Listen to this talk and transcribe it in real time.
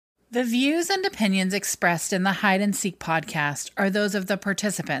The views and opinions expressed in the Hide and Seek podcast are those of the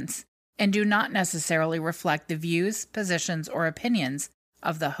participants and do not necessarily reflect the views, positions, or opinions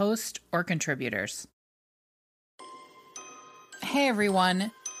of the host or contributors. Hey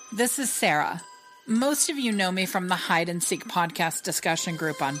everyone, this is Sarah. Most of you know me from the Hide and Seek podcast discussion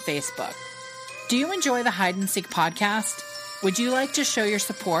group on Facebook. Do you enjoy the Hide and Seek podcast? Would you like to show your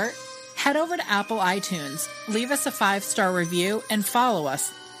support? Head over to Apple iTunes, leave us a 5-star review, and follow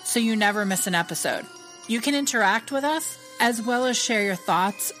us so you never miss an episode. You can interact with us, as well as share your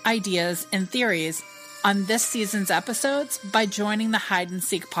thoughts, ideas, and theories on this season's episodes by joining the Hide and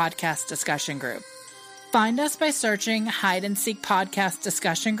Seek podcast discussion group. Find us by searching Hide and Seek podcast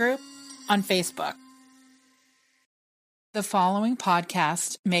discussion group on Facebook. The following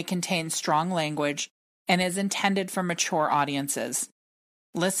podcast may contain strong language and is intended for mature audiences.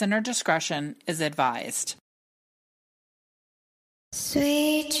 Listener discretion is advised.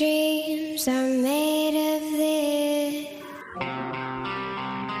 Sweet dreams are made of this.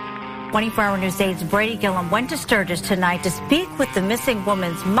 24-Hour News 8's Brady Gillum went to Sturgis tonight to speak with the missing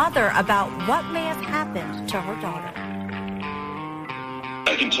woman's mother about what may have happened to her daughter.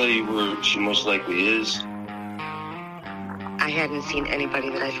 I can tell you where she most likely is. I hadn't seen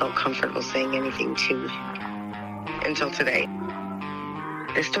anybody that I felt comfortable saying anything to until today.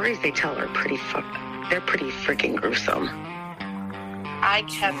 The stories they tell are they're pretty freaking gruesome. I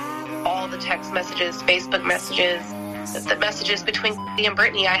kept all the text messages, Facebook messages, the messages between me and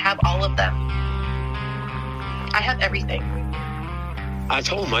Brittany. I have all of them. I have everything. I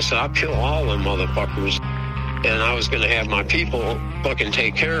told him, I said, I'll kill all them motherfuckers. And I was going to have my people fucking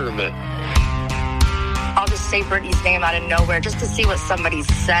take care of it. I'll just say Brittany's name out of nowhere just to see what somebody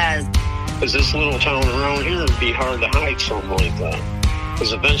says. Because this little town around here would be hard to hide something like that.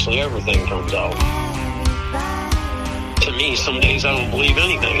 Because eventually everything comes out. To me, some days I don't believe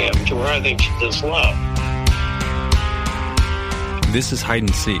anything happened to her. I think she just left. This is Hide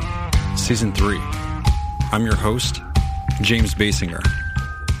and Seek, Season 3. I'm your host, James Basinger.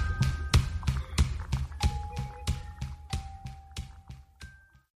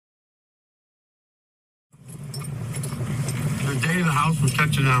 The day the house was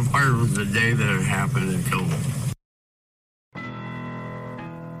catching on fire was the day that it happened and killed him.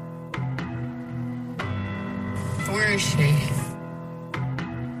 Where is she?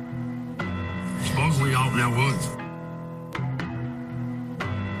 Supposedly out in that woods.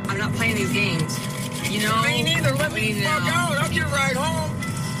 I'm not playing these games. You know? Me neither. Let me the fuck out. I'll get right home.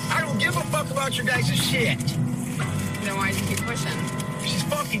 I don't give a fuck about your guys' shit. Then why does he keep pushing? She's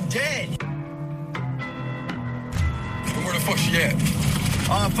fucking dead. Where the fuck she at?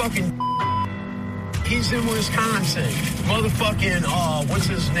 Fucking. He's in Wisconsin. Motherfucking, what's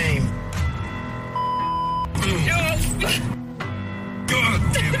his name? God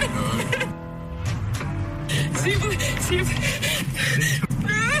damn it,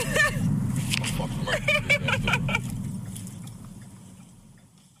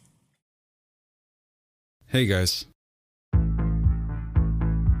 Hey guys.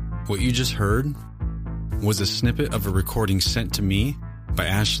 What you just heard was a snippet of a recording sent to me by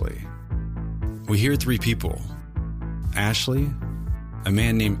Ashley. We hear 3 people. Ashley, a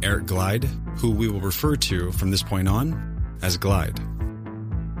man named Eric Glide, who we will refer to from this point on as Glide,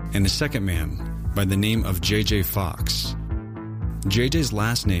 and a second man by the name of JJ Fox. JJ's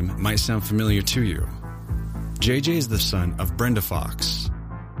last name might sound familiar to you. JJ is the son of Brenda Fox.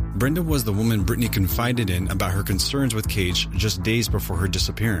 Brenda was the woman Brittany confided in about her concerns with Cage just days before her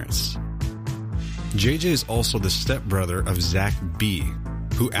disappearance. JJ is also the stepbrother of Zach B.,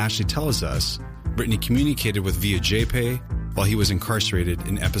 who Ashley tells us Brittany communicated with via JPay while he was incarcerated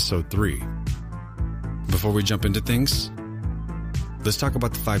in episode 3. Before we jump into things, let's talk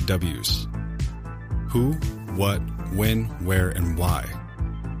about the 5 W's. Who, what, when, where, and why.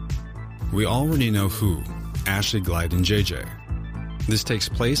 We already know who, Ashley, Glide, and JJ. This takes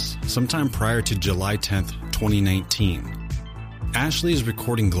place sometime prior to July 10th, 2019. Ashley is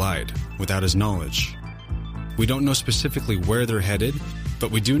recording Glide without his knowledge. We don't know specifically where they're headed,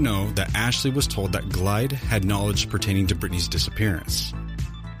 but we do know that Ashley was told that Glide had knowledge pertaining to Brittany's disappearance.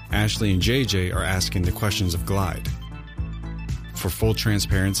 Ashley and JJ are asking the questions of Glide. For full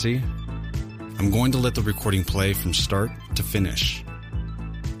transparency, I'm going to let the recording play from start to finish.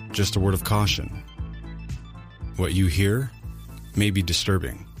 Just a word of caution. What you hear may be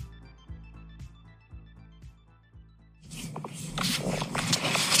disturbing.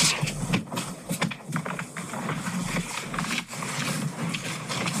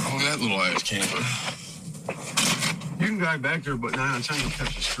 Oh, that little ass camper. You can drive back there, but 9 out of 10 you'll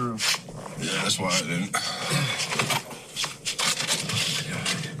catch a screw. Yeah, that's why I didn't.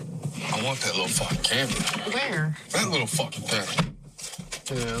 I want that little fucking camera. Where? That little fucking thing.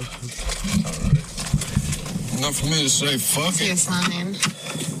 Yeah. All right. Enough for me to say fuck See a it. sign.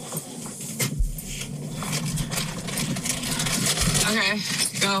 Okay,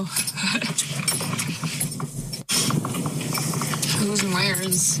 go. Who's and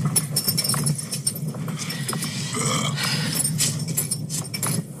where's?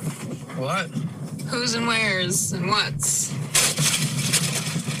 What? Who's and where's and what's?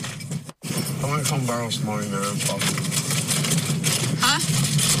 I want to come borrow some money, man. Huh?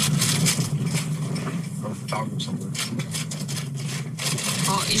 I'm talking to somebody.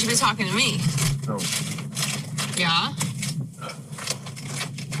 Well, you should be talking to me. No. Yeah?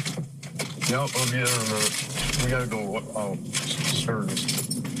 Yep, I'll be there in a minute. We gotta go, service.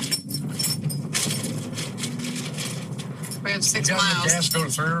 We have 6 You got miles. the gas go to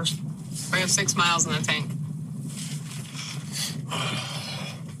Thayer's? We have 6 miles in the tank.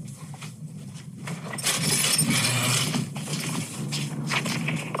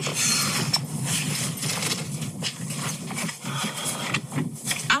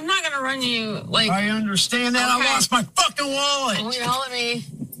 I'm not gonna run you like. I understand that. Okay. I lost my fucking wallet. Don't yell at me.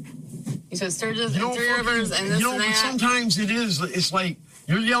 You said Sturgis and Three Rivers and this you know, and but that. sometimes it is. It's like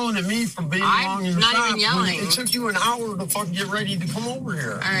you're yelling at me for being long in the not shop. even yelling. It took you an hour to fucking get ready to come over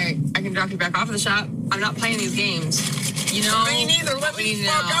here. All right, I can drop you back off at the shop. I'm not playing these games. You know. Me neither. Let me the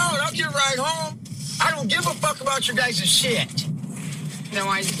fuck out. I'll get right home. I don't give a fuck about your guys' shit. Then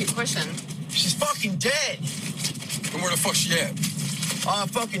why did you keep pushing? She's fucking dead. And where the fuck's she at?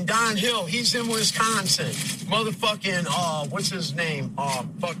 Fucking Don Hill. He's in Wisconsin. Motherfucking, what's his name?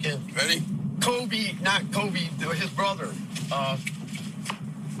 Fucking Eddie? Kobe, not Kobe, his brother.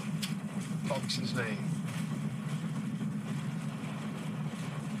 Fuck's his name?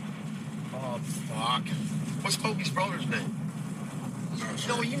 Oh, fuck. What's Kobe's brother's name?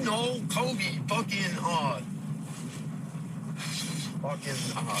 No, you know, Kobe, fucking,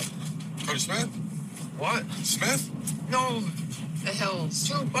 Cody Smith? what? Smith? No, The Hills.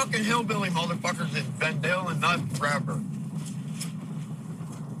 two fucking hillbilly motherfuckers in Vendale and Nut Rapper.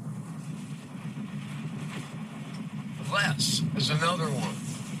 Les is another one.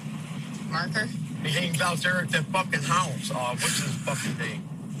 Marker. He hangs out there at that fucking house. What's his fucking name?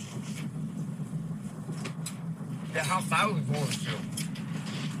 That house I was going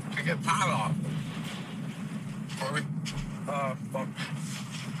to get pot off. Corby? Fuck.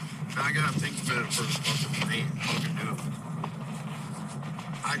 I gotta think a minute for the fucking name. Fucking do it.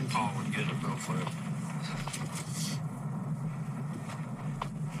 I can call and get it real quick.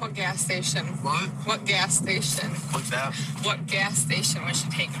 What gas station? What? What gas station? What's that? What gas station was she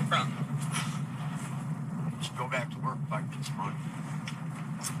taken from? Just go back to work if I get some money.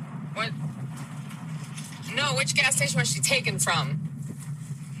 What? No, which gas station was she taken from?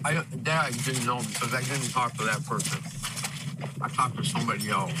 That I didn't know because I didn't talk to that person. I talked to somebody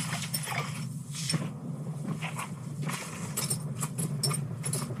else.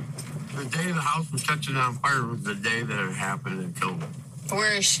 The day the house was catching on fire was the day that it happened and killed her.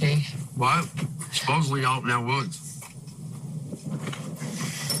 Where is she? What? Supposedly out in that woods.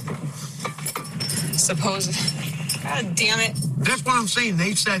 God damn it. That's what I'm saying.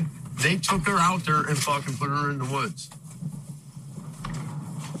 They said they took her out there and fucking put her in the woods.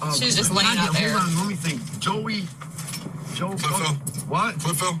 She was just laying out there. Hold on, let me think. Joe. Cliffville? What?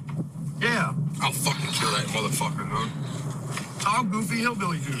 Cliffville? Yeah. I'll fucking kill that motherfucker, dude. Tall, goofy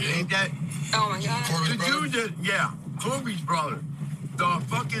hillbilly dude. Ain't that? Oh my god. Corby's The brother? dude that, yeah, Kobe's brother. The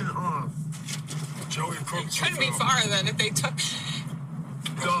fucking, Joey Corby. Couldn't be far then if they took.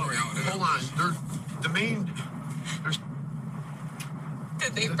 hold on. There's the main, there's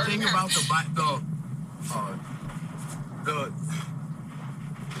Did they the burn thing her? about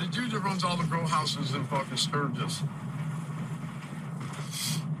the dude that runs all the grow houses in fucking Sturgis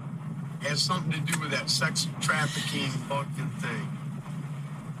has something to do with that sex trafficking fucking thing.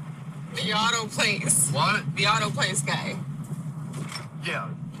 The auto place. What? The auto place guy. Yeah.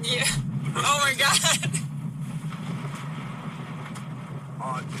 Yeah. Oh my god.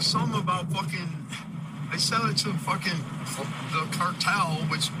 Something about fucking, they sell it to fucking the cartel,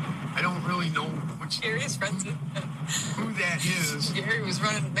 which I don't really know which. Gary's friends with who that is. Gary was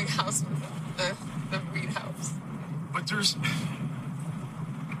running the big house with the weed house. But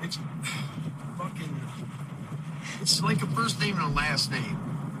it's fucking, it's like a first name and a last name.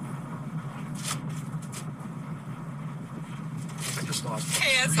 I just lost.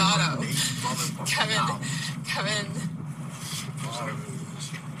 KS Auto. Kevin.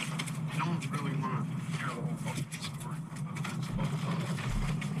 I don't really want to hear the whole fucking story.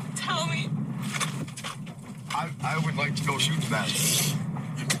 Tell me. I would like to go shoot the bastard.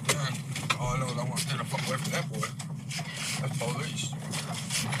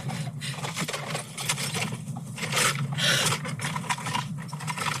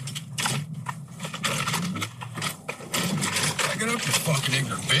 fucking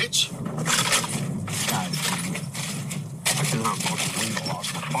ignorant bitch. God, I cannot fucking believe I lost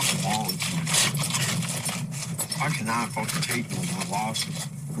my fucking wallet. I cannot fucking take no more losses.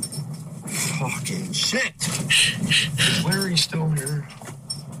 Fucking shit. Is Larry still here?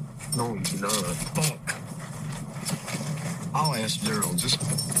 No, he's not. Fuck. I'll ask Daryl. Just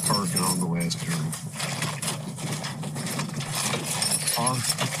park and I'll go ask Daryl.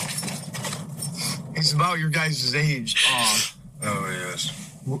 He's about your guys' age. Oh, yes.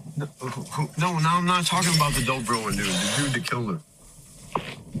 No, now I'm not talking about the dope growing dude. The dude that killed her.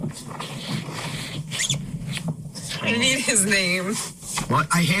 I need his name. What?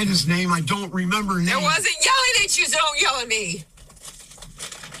 I had his name. I don't remember his name. It wasn't yelling at you, so don't yell at me.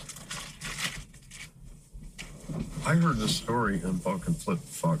 I heard this story and fucking flipped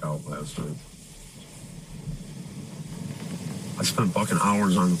the fuck out last night. I spent fucking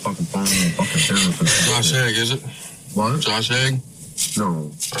hours on the fucking phone with fucking therapist. Josh Egg, is it? What? Josh Egg?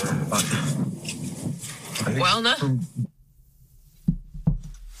 No. Wellna?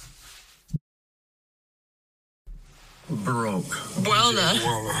 Baroque. Wellna.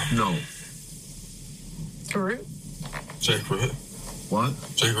 No. Root? Jake Root? What?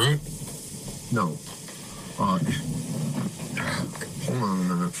 Jake Root? No. Hold on a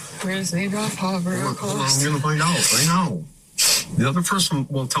minute. Where's the drop Hold on, I'm gonna find out right now. The other person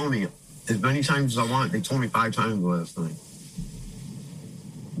will tell me as many times as I want. They told me 5 times last night.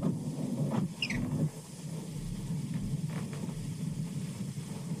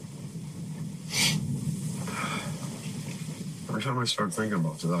 Every time I start thinking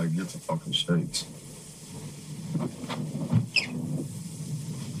about it, I get the fucking shakes.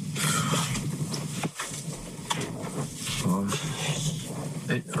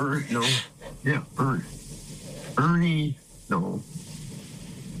 No. Yeah, Ernie. No.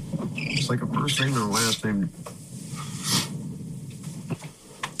 It's like a first name and a last name.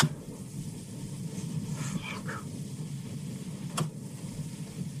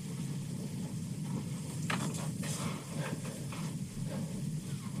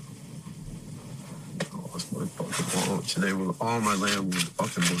 I lost my fucking wallet today with all my landlord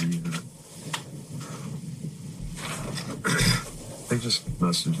fucking money in it. They just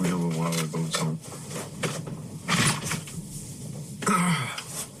messaged me a little while ago, so.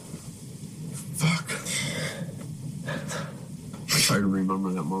 Fuck. I tried to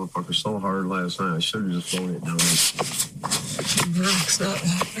remember that motherfucker so hard last night. I should have just thrown it down. Brock's not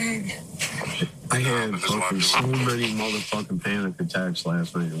that big. I had fucking so many motherfucking panic attacks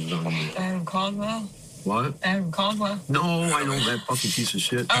last night. It was unreal. Adam Caldwell? What? Adam Caldwell? No, I know that fucking piece of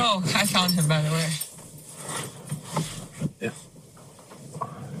shit. Oh, I found him, by the way. Yeah.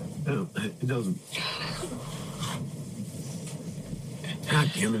 No, it doesn't.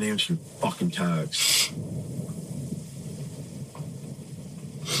 God damn it, answer fucking text.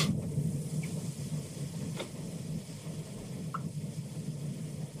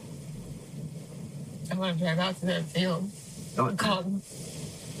 I want to drive out to that field. Call him.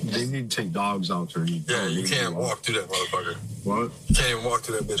 They need to take dogs out there. Yeah, you can't walk through that motherfucker. What? You can't even walk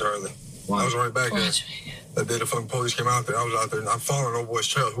through that bitch hardly. Why? I was right back there. That day the fucking police came out there, I was out there and I'm following old boy's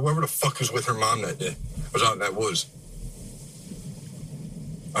trail. Whoever the fuck was with her mom that day was out in that woods.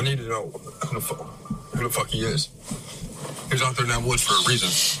 I need to know who the fuck he is. He was out there in that woods for a reason.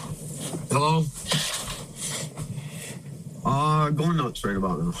 Hello? Going nuts right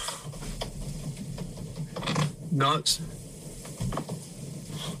about now. Nuts.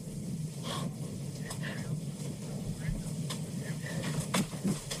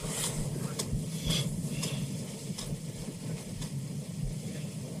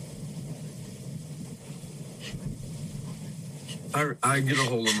 I get a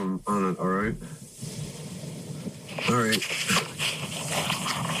hold of him on it, all right? All right.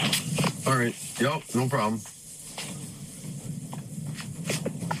 All right. Yep, no problem.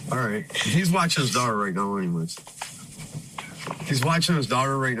 All right. He's watching his daughter right now anyways.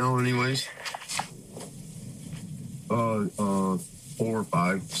 4 or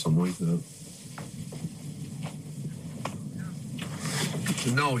 5, something like that.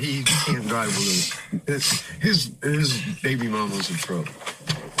 No, he can't drive with us. His baby mama's in trouble.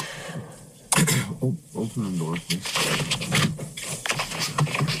 Open the door, please.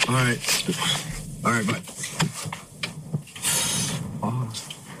 All right, bye. Oh,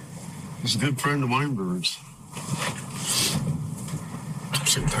 he's a good friend of Weinberg's. I'm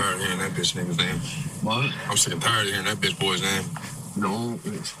sick and tired of hearing that bitch nigga's name. What? I'm sick and tired of hearing that bitch boy's name. No,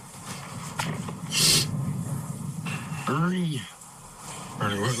 it's Ernie.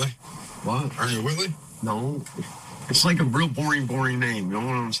 Ernie Whitley? What? Ernie Whitley? No. It's like a real boring name. You know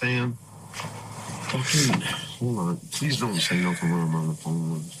what I'm saying? Okay. Hold on. Please don't say nothing when I'm on the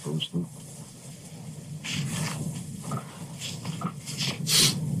phone with this person.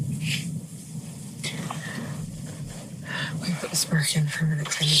 We put this back in for a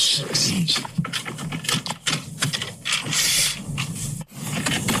minute. I need to receive.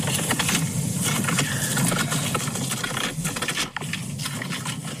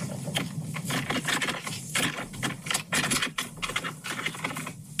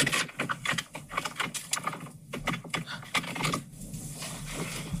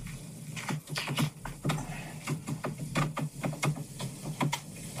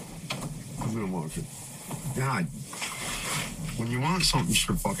 God, when you want something, you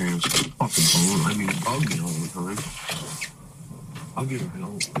should fucking answer the fucking phone. I mean, bug me all the time. I'll give it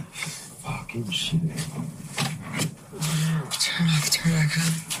help. Fucking shit. Turn off, turn back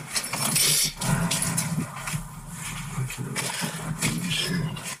on. Fucking shit.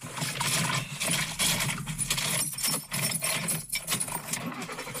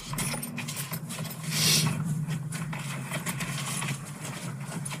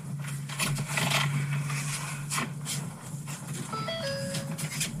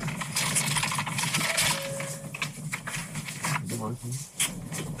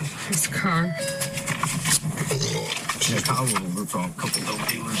 His car. Yeah, I was over for a couple of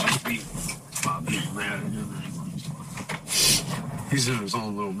dealers this week. Bobby mad at him. He's in his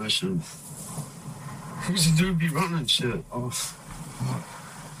own little mission. Who's the dude be running shit? Oh, fuck.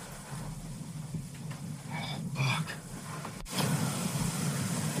 Fuck.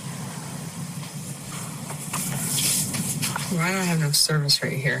 Why do I have no service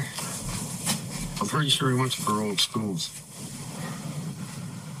right here? I'm pretty sure he went to Baroque schools.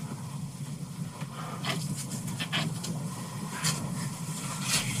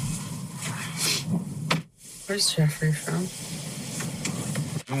 Where's Jeffrey from?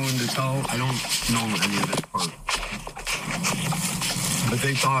 Going to tell, I don't know any of this part. But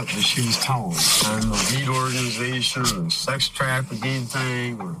they thought that she was telling. And the weed organization or the sex trafficking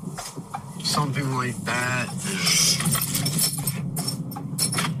thing or something like that.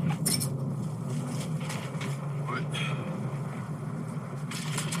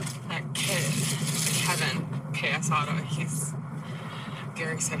 That kid, Kevin, KS Auto,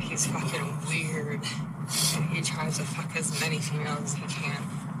 Gary said he's fucking weird. And he tries to fuck as many females as he can.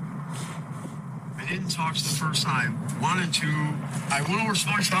 I didn't talk to the first time. Wanted to. I went over to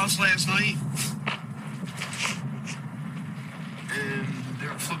Smoke's house last night. And they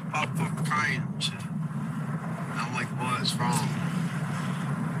were flipping about fucking crying and shit. And I'm like, what is wrong?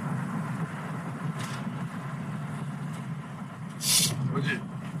 But it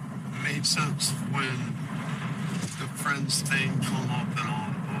made sense when the friends thing come up and all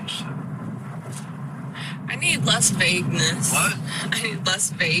the bullshit. I need less vagueness. What? I need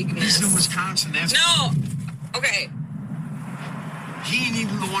less vagueness. He's in Wisconsin. That's no! Okay. He ain't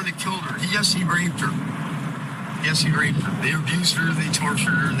even the one that killed her. Yes, he raped her. Yes, he raped her. They abused her, they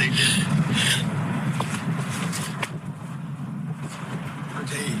tortured her, they did. For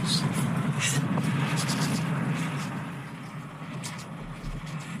days.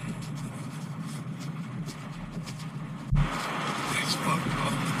 It's fucked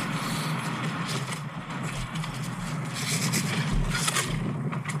up.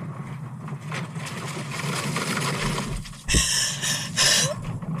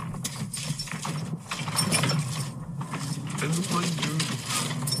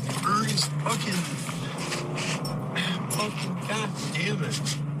 Fucking goddamn it.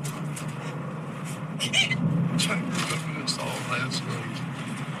 I'm trying to remember this all last night.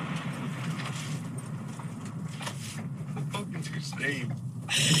 The fucking dude's name.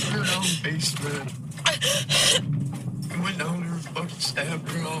 He put her down in the basement. He went down there and fucking stabbed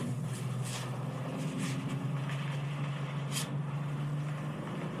her up.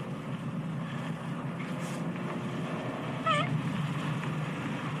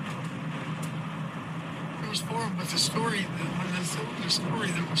 For him, but the story, when they told the story,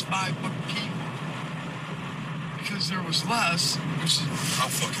 there was 5 fucking people. Because there was Les, which is... I'll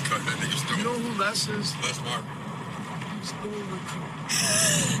fucking cut that nigga's throat. You know who Les is? Les Martin. He's the one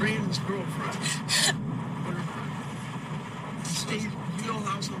with Brandon's girlfriend. Steve, you know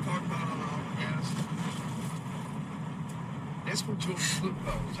how I was going to talk about on the podcast? That's what Joe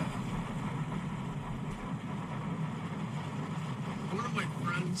Flipbell was at. One of my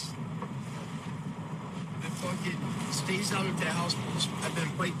friends... fucking stays out at that house. I've been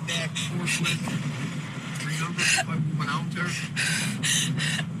fighting back, forcefully. Remember if I went out there?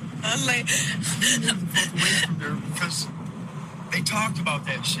 I'm like... We moved the fuck away from there because they talked about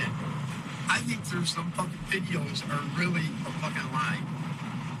that shit. I think there's some fucking videos are really a fucking lie.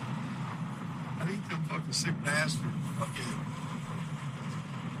 I hate them fucking sick bastards. Fucking.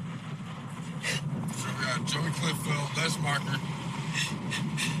 So we got Joey Cliffville, Les Marker.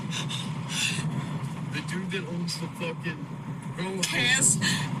 The dude that owns the fucking row Chris,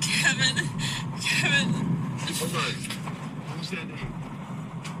 Kevin. Hold on. What was that name?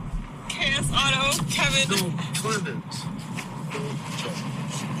 KS Auto, Kevin. No, Clemens.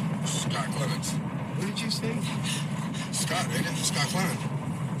 Scott Clemens. What did you say? Scott, ain't it? Scott Clemens.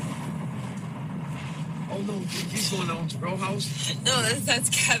 Oh no, he's the one that owns Row House? No, that's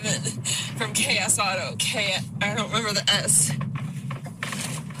Kevin from KS Auto. I don't remember the S.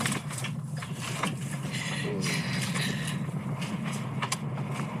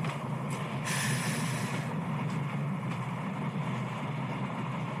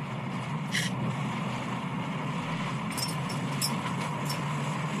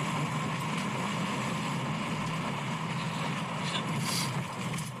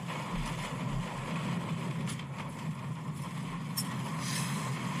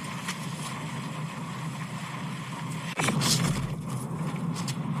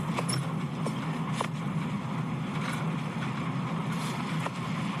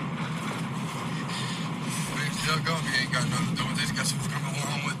 He ain't got nothing to do with this. Got something coming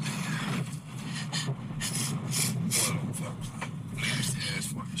along with me. Nasty ass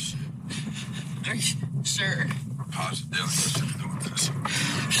fucking shit. Are you sure? Positive. Got shit to do with this.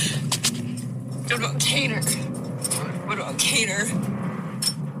 What about Cater? What about Cater?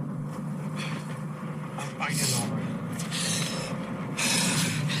 I'm finding all right.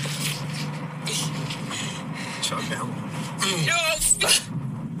 Chuck down. Yes!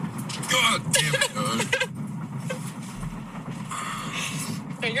 God damn it, dog.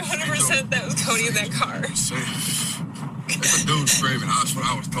 Are you 100% that was Cody in that car? If a dude screaming, that's what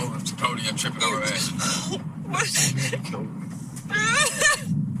I was told. It's Cody. I'm tripping over that. What? Oh,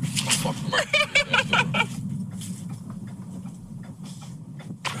 fuck right.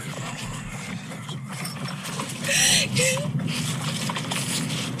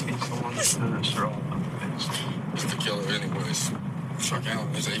 He's the one that's gonna straw. He's the killer anyways. Chuck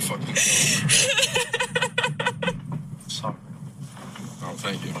Allen is a fucking killer. Sorry. Oh,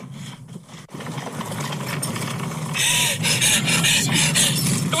 thank you.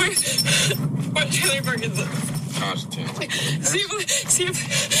 What Taylor Perkins? Constantine. See if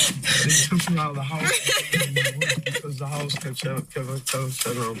they took him out of the house because the house kept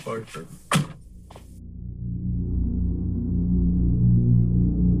set on fire.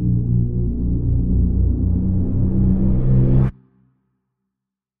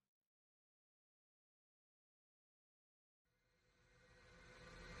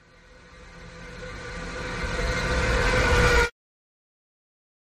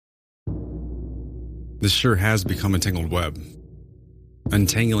 This sure has become a tangled web.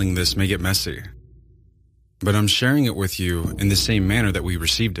 Untangling this may get messy, but I'm sharing it with you in the same manner that we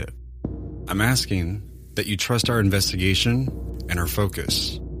received it. I'm asking that you trust our investigation and our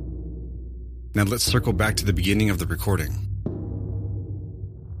focus. Now let's circle back to the beginning of the recording.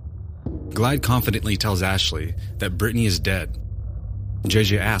 Glide confidently tells Ashley that Brittany is dead.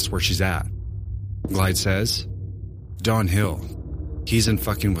 JJ asks where she's at. Glide says, Don Hill. He's in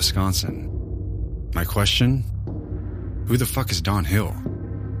fucking Wisconsin. My question? Who the fuck is Don Hill?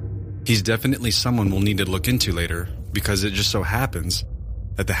 He's definitely someone we'll need to look into later because it just so happens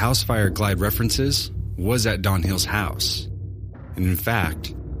that the house fire Glide references was at Don Hill's house. And in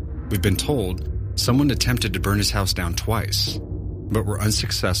fact, we've been told someone attempted to burn his house down twice, but were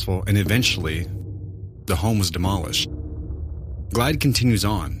unsuccessful and eventually the home was demolished. Glide continues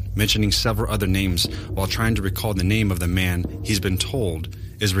on, mentioning several other names while trying to recall the name of the man he's been told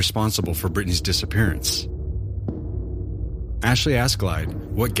is responsible for Brittany's disappearance. Ashley asks Glide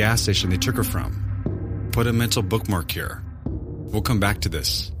what gas station they took her from. Put a mental bookmark here. We'll come back to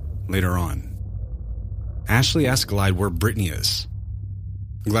this later on. Ashley asks Glide where Brittany is.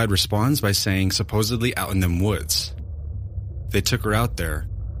 Glide responds by saying supposedly out in them woods. They took her out there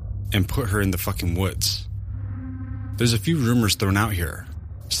and put her in the fucking woods. There's a few rumors thrown out here.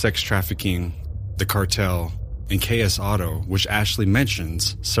 Sex trafficking, the cartel, and KS Auto, which Ashley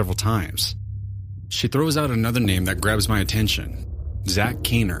mentions several times. She throws out another name that grabs my attention. Zach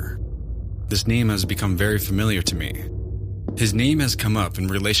Kaner. This name has become very familiar to me. His name has come up in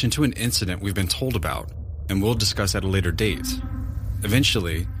relation to an incident we've been told about, and we'll discuss at a later date.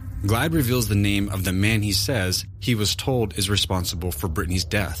 Eventually, Glide reveals the name of the man he says he was told is responsible for Brittany's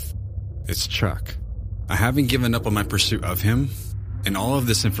death. It's Chuck. I haven't given up on my pursuit of him, and all of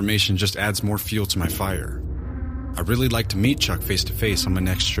this information just adds more fuel to my fire. I'd really like to meet Chuck face to face on my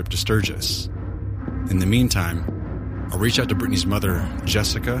next trip to Sturgis. In the meantime, I'll reach out to Brittany's mother,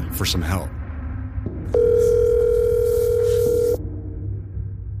 Jessica, for some help.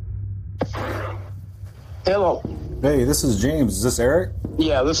 Hello. Hey, this is James. Is this Eric?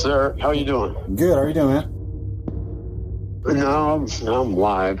 Yeah, this is Eric. How you doing? Good. How are you doing, man? No, I'm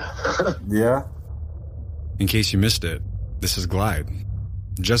live. Yeah? In case you missed it, this is Glide.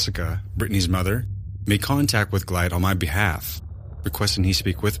 Jessica, Brittany's mother, made contact with Glide on my behalf, requesting he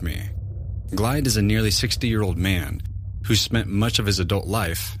speak with me. Glide is a nearly 60-year-old man who spent much of his adult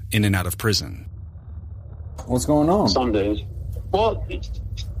life in and out of prison. What's going on? Some days. Well,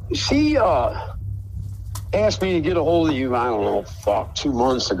 she asked me to get a hold of you, I don't know, 2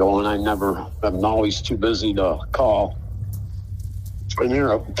 months ago, and I'm always too busy to call. And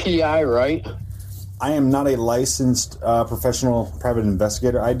you're a PI, right? I am not a licensed professional private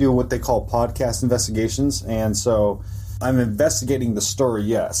investigator. I do what they call podcast investigations, and so I'm investigating the story,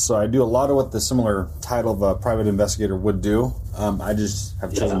 yes. So I do a lot of what the similar title of a private investigator would do. I just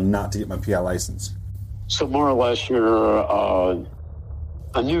have chosen not to get my PI license. So more or less you're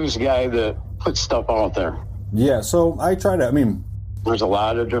a news guy that puts stuff out there. Yeah, so I try to, there's a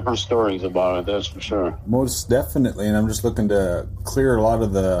lot of different stories about it, that's for sure. Most definitely, and I'm just looking to clear a lot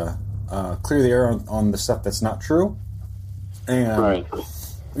of the, clear the air on the stuff that's not true. And, right.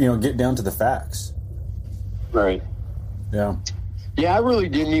 Get down to the facts. Right. Yeah. Yeah, I really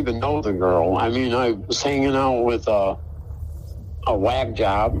didn't even know the girl. I was hanging out with a whack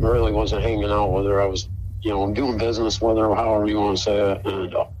job. I really wasn't hanging out with her. I was, doing business with her, however you want to say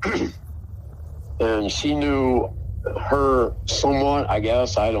it. And she knew her somewhat, I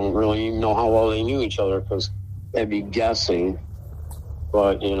guess. I don't really even know how well they knew each other because they'd be guessing.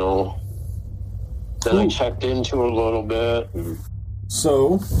 But, then I checked into her a little bit.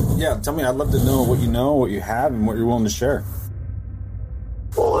 So, yeah, tell me, I'd love to know what you know, what you have, and what you're willing to share.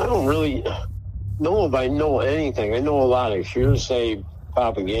 Well, I don't really know if I know anything. I know a lot of hearsay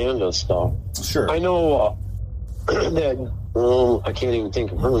propaganda stuff. Sure. I know that, I can't even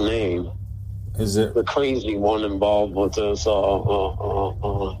think of her name. Is it? The crazy one involved with this, what's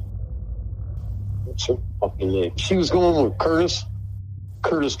her fucking name? She was going with Curtis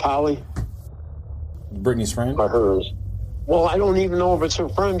Polly. Brittany's friend? Or hers. Well, I don't even know if it's her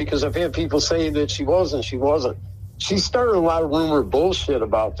friend because I've had people say that she wasn't. She started a lot of rumored bullshit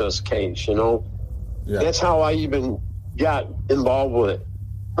about this case, Yeah. That's how I even got involved with it.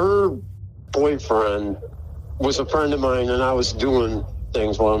 Her boyfriend was a friend of mine, and I was doing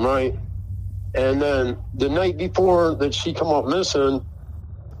things with him, right? And then the night before that she come up missing,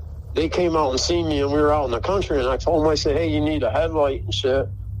 they came out and seen me, and we were out in the country, and I told them, I said, hey, you need a headlight and shit.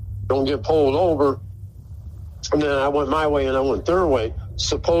 Don't get pulled over. And then I went my way, and I went their way.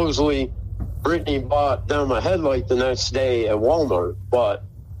 Supposedly, Brittany bought them a headlight the next day at Walmart, but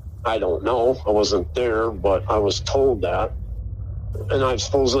I don't know. I wasn't there, but I was told that. And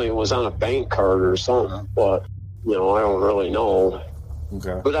supposedly it was on a bank card or something, but, I don't really know.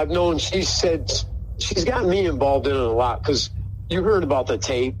 Okay. But I've known, she said, she's got me involved in it a lot, because you heard about the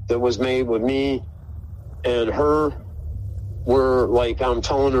tape that was made with me and her, where, I'm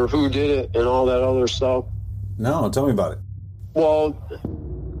telling her who did it and all that other stuff. No, tell me about it. Well,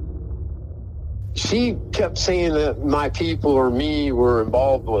 she kept saying that my people or me were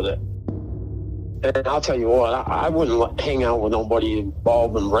involved with it. And I'll tell you what, I wouldn't hang out with nobody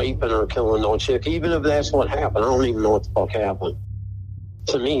involved in raping or killing no chick, even if that's what happened. I don't even know what the fuck happened.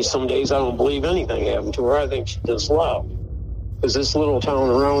 To me, some days I don't believe anything happened to her. I think she just left. Because this little town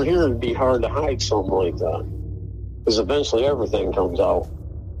around here, it'd be hard to hide something like that. Because eventually everything comes out.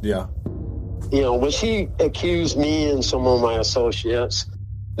 Yeah. When she accused me and some of my associates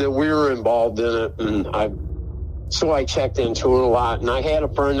that we were involved in it, and so I checked into it a lot. And I had a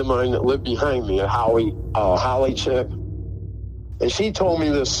friend of mine that lived behind me, a Holly chick, and she told me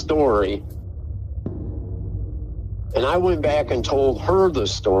this story. And I went back and told her the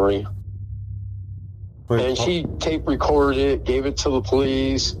story. And she tape recorded it, gave it to the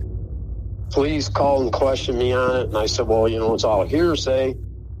police. Police called and questioned me on it. And I said, well, it's all hearsay. I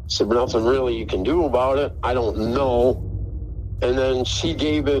said, nothing really you can do about it. I don't know. And then she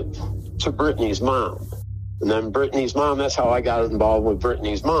gave it to Brittany's mom. And then Brittany's mom, that's how I got involved with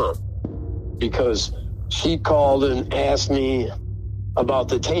Brittany's mom. Because she called and asked me about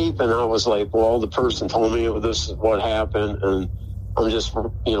the tape, and I was like, well, the person told me this is what happened, and I'm just,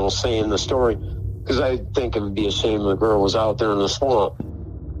 saying the story. Because I think it would be a shame the girl was out there in the swamp.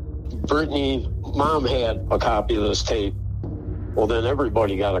 Brittany's mom had a copy of this tape. Well, then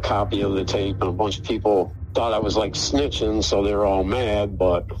everybody got a copy of the tape, and a bunch of people thought I was snitching, so they were all mad,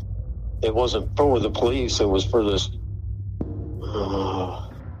 but it wasn't for the police, it was for this.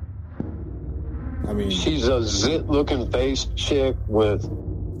 She's a zit-looking face chick with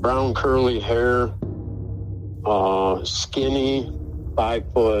brown curly hair, skinny,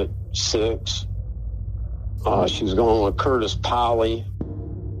 5'6". She was going with Curtis Polly.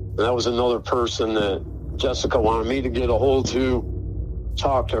 And that was another person that Jessica wanted me to get a hold to,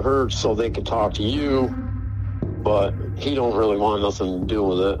 talk to her so they could talk to you. But he don't really want nothing to do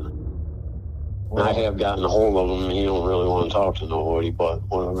with it. Well, I have gotten a hold of him, and he don't really want to talk to nobody, but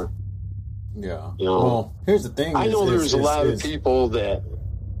whatever. Yeah. You know, well, here's the thing. I know there's a lot of people that,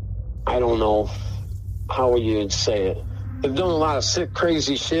 I don't know how you'd say it, they've done a lot of sick,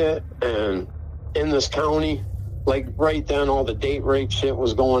 crazy shit, and in this county, like right then, all the date rape shit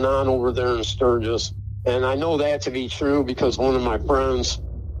was going on over there in Sturgis. And I know that to be true because one of my friends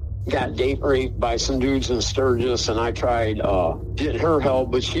got date raped by some dudes in Sturgis, and I tried getting her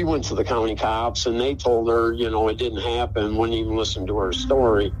help, but she went to the county cops, and they told her, you know, it didn't happen, wouldn't even listen to her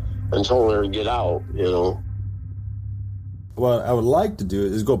story, and told her to get out, you know. What I would like to do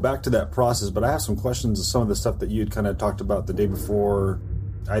is go back to that process, but I have some questions of some of the stuff that you had kind of talked about the day before.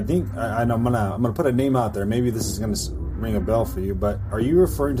 I think I'm gonna put a name out there. Maybe this is gonna ring a bell for you, but are you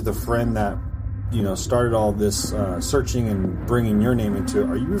referring to the friend that, you know, started all this searching and bringing your name into it?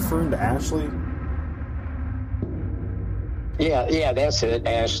 Are you referring to Ashley? Yeah, that's it,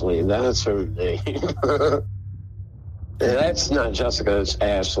 Ashley. That's her name. That's not Jessica, it's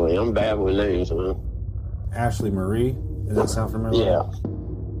Ashley. I'm bad with names, man. Ashley Marie? Does that sound familiar?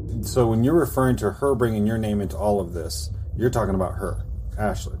 Yeah. So when you're referring to her bringing your name into all of this, you're talking about her,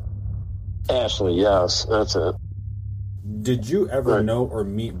 Ashley. Ashley, yes, that's it. Did you ever know or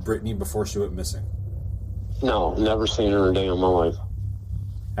meet Brittany before she went missing? No, never seen her a day in my life.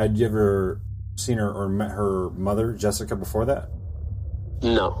 Had you ever seen her or met her mother, Jessica, before that?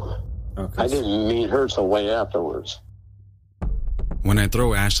 No. Okay. I didn't meet her till way afterwards. When I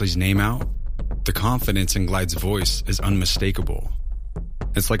throw Ashley's name out, the confidence in Glide's voice is unmistakable.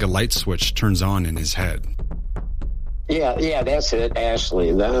 It's like a light switch turns on in his head. Yeah, that's it,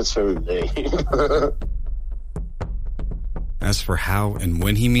 Ashley. That's her name. As for how and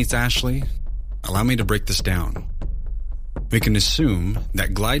when he meets Ashley, allow me to break this down. We can assume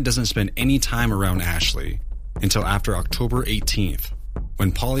that Glide doesn't spend any time around Ashley until after October 18th,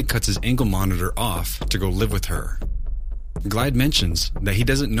 when Polly cuts his ankle monitor off to go live with her. Glide mentions that he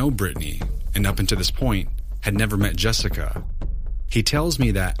doesn't know Brittany, and up until this point, had never met Jessica. He tells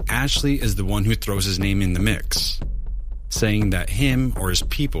me that Ashley is the one who throws his name in the mix, saying that him or his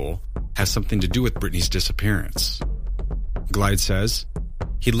people have something to do with Brittany's disappearance. Glide says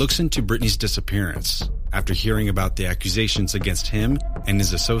he looks into Brittany's disappearance after hearing about the accusations against him and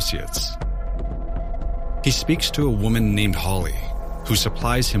his associates. He speaks to a woman named Holly, who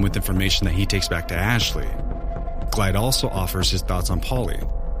supplies him with information that he takes back to Ashley. Glide also offers his thoughts on Polly,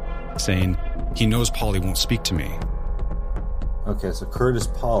 saying he knows Polly won't speak to me. Okay, so Curtis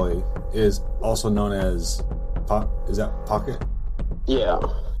Polly is also known as is that Pocket? Yeah.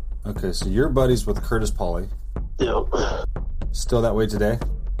 Okay, so you're buddies with Curtis Polly. Yeah. Still that way today?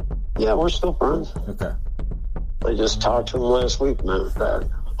 Yeah, we're still friends. Okay. I just talked to him last week, matter of fact,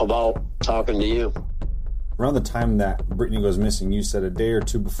 about talking to you. Around the time that Brittany goes missing, you said a day or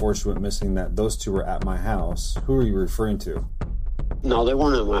two before she went missing that those two were at my house. Who are you referring to? No, they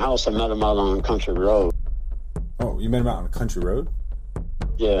weren't at my house. I met them out on a country road. Oh, you met them out on a country road?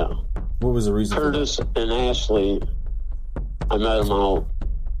 Yeah. What was the reason? Curtis and Ashley, I met them out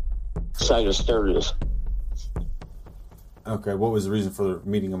side of Sturgis. Okay, what was the reason for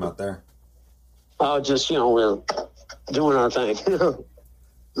meeting them out there? Just, you know, we're doing our thing. I'm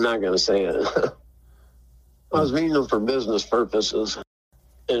not going to say it. I was meeting them for business purposes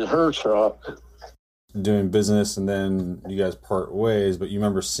in her truck. Doing business, and then you guys part ways, but you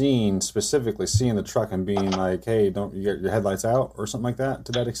remember specifically seeing the truck and being like, hey, don't you get your headlights out or something like that,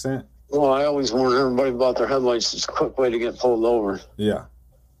 to that extent? Well, I always warn everybody about their headlights. It's a quick way to get pulled over. Yeah.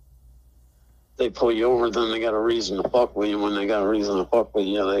 They pull you over, then they got a reason to fuck with you. When they got a reason to fuck with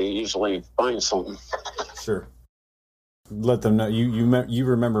you, they usually find something. Sure. Let them know. You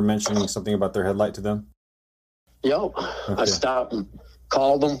remember mentioning something about their headlight to them? Yep. Okay. I stopped and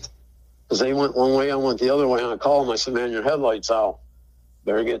called them because they went one way, I went the other way, and I called them. I said, man, your headlight's out.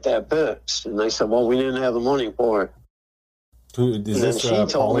 Better get that fixed. And they said, well, we didn't have the money for it. Who, is and then this, she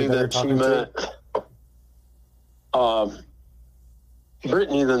told me that she met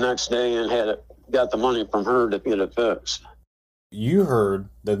Brittany the next day and got the money from her to get it fixed. You heard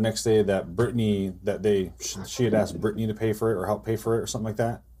the next day that Brittany, she had asked Brittany to pay for it or help pay for it or something like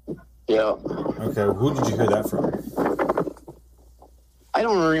that? Yeah. Okay, who did you hear that from? I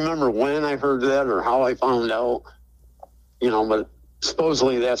don't remember when I heard that or how I found out, but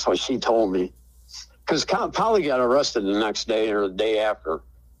supposedly that's what she told me. Because Polly got arrested the next day or the day after.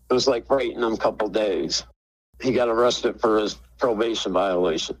 It was like right in them couple days. He got arrested for his probation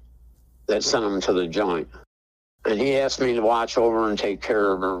violation that sent him to the joint. And he asked me to watch over and take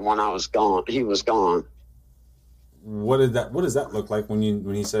care of her when I was gone. He was gone. What does that look like when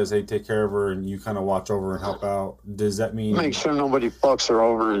he says, hey, take care of her, and you kind of watch over and help out? Does that mean make sure nobody fucks her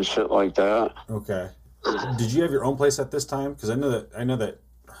over and shit like that? Okay. Did you have your own place at this time? Because I know that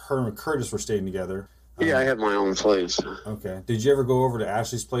her and Curtis were staying together. Yeah, I had my own place. Okay. Did you ever go over to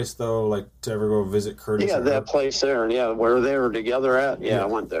Ashley's place though, like to ever go visit Curtis? Yeah, that place there. Yeah, where they were together at. Yeah, I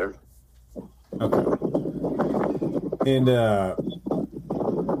went there. Okay. And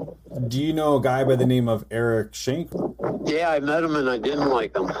do you know a guy by the name of Eric Shank? Yeah, I met him and I didn't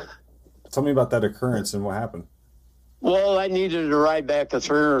like him. Tell me about that occurrence and what happened. Well, I needed to ride back to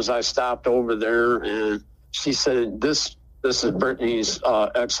Three Rivers. I stopped over there and she said, this is Brittany's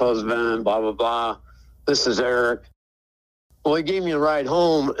ex-husband, blah, blah, blah. This is Eric. Well, he gave me a ride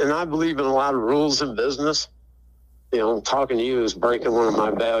home, and I believe in a lot of rules in business. You know, talking to you is breaking one of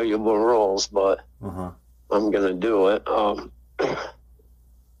my valuable rules, but I'm going to do it.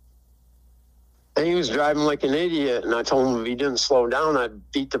 And he was driving like an idiot, and I told him if he didn't slow down,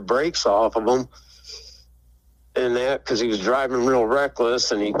 I'd beat the brakes off of him. And that, because he was driving real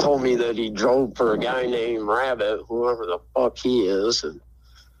reckless, and he told me that he drove for a guy named Rabbit, whoever the fuck he is. And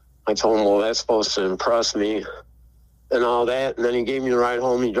I told him, well, that's supposed to impress me and all that. And then he gave me a ride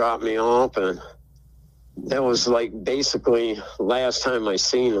home. He dropped me off, and that was like basically last time I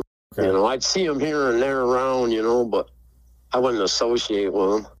seen him. Okay. You know, I'd see him here and there around, you know, but I wouldn't associate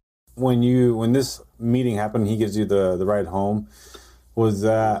with him. When this meeting happened, he gives you the ride home. Was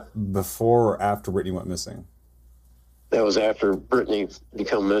that before or after Brittany went missing? That was after Brittany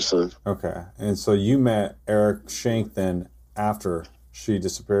became missing. Okay. And so you met Eric Shank then after she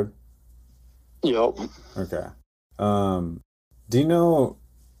disappeared? Yep. Okay. Do you know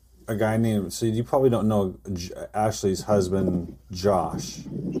a guy named, so you probably don't know Ashley's husband, Josh?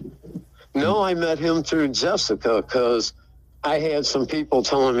 No, I met him through Jessica because I had some people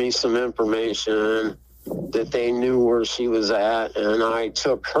telling me some information that they knew where she was at, and I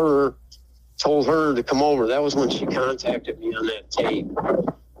told her to come over. That was when she contacted me on that tape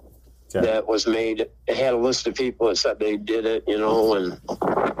that was made. It had a list of people that said they did it, you know, and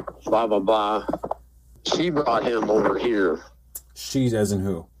blah, blah, blah. She brought him over here. She as in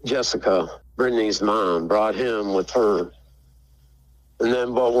who? Jessica, Brittany's mom, brought him with her. And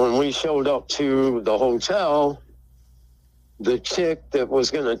then, but when we showed up to the hotel, the chick that was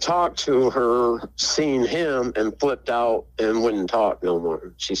going to talk to her seen him and flipped out and wouldn't talk no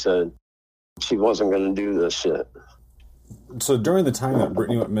more. She said she wasn't going to do this shit. So during the time that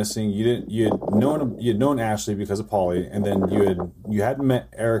Brittany went missing, you'd known Ashley because of Polly, and then you hadn't met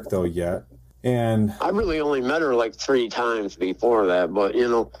Eric though yet. And I really only met her like 3 times before that, but you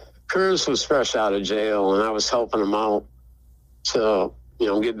know, Curtis was fresh out of jail, and I was helping him out to, you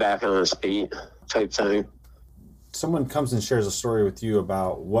know, get back on his feet type thing. Someone comes and shares a story with you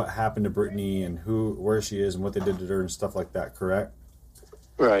about what happened to Brittany and where she is and what they did to her and stuff like that, correct?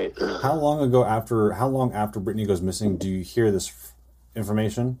 Right. How long after Brittany goes missing do you hear this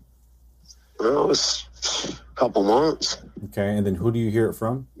information? Well, it was a couple months. Okay, and then who do you hear it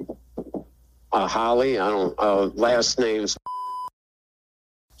from? Holly. I don't. Last name's.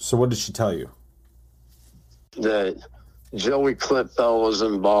 So what did she tell you? That Joey Clipfell was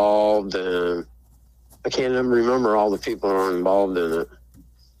involved, and I can't even remember all the people that were involved in it.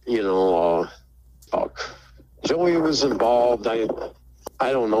 You know, Joey was involved. I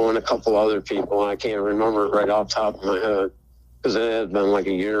don't know, and a couple other people. I can't remember it right off the top of my head because it had been like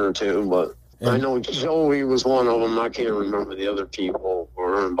a year or two. But I know Joey was one of them. I can't remember the other people who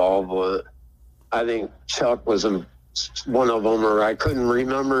were involved with it. I think Chuck was one of them, or I couldn't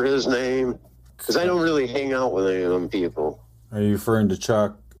remember his name because I don't really hang out with any of them people. Are you referring to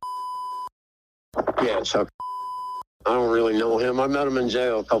Chuck? Yeah, Chuck. I don't really know him. I met him in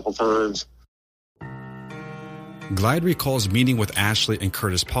jail a couple times. Glide recalls meeting with Ashley and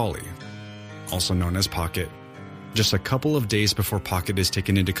Curtis Polly, also known as Pocket, just a couple of days before Pocket is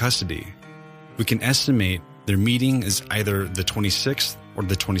taken into custody. We can estimate their meeting is either the 26th or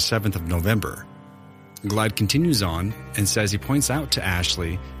the 27th of November. Glide continues on and says he points out to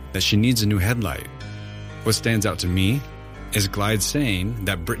Ashley that she needs a new headlight. What stands out to me is Glide saying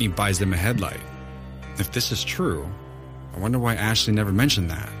that Brittany buys them a headlight. If this is true, I wonder why Ashley never mentioned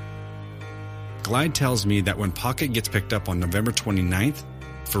that. Glide tells me that when Pocket gets picked up on November 29th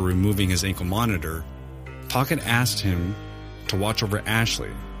for removing his ankle monitor, Pocket asked him to watch over Ashley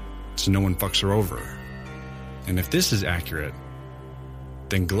so no one fucks her over. And if this is accurate,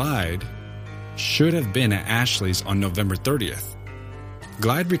 then Glide should have been at Ashley's on November 30th.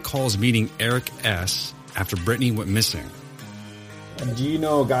 Glide recalls meeting Eric S. after Brittany went missing. Do you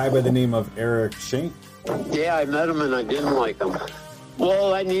know a guy by the name of Eric Shank? Yeah, I met him and I didn't like him.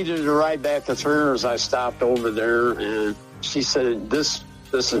 Well, I needed to ride back to Thrinners. I stopped over there and she said, this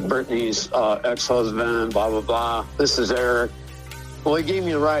is Brittany's ex-husband, blah, blah, blah. This is Eric. Well, he gave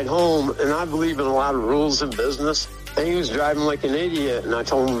me a ride home, and I believe in a lot of rules in business. And he was driving like an idiot, and I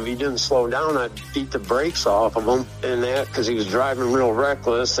told him if he didn't slow down, I'd beat the brakes off of him and that, because he was driving real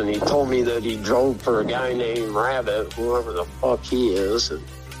reckless, and he told me that he drove for a guy named Rabbit, whoever the fuck he is. And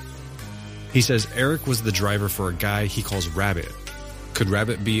he says Eric was the driver for a guy he calls Rabbit. Could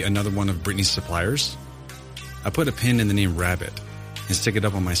Rabbit be another one of Brittany's suppliers? I put a pin in the name Rabbit and stick it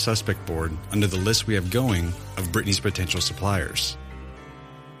up on my suspect board under the list we have going of Brittany's potential suppliers.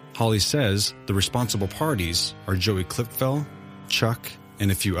 Holly says the responsible parties are Joey Klipfel, Chuck, and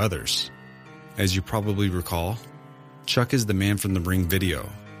a few others. As you probably recall, Chuck is the man from the Ring video.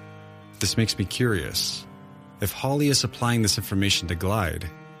 This makes me curious. If Holly is supplying this information to Glide,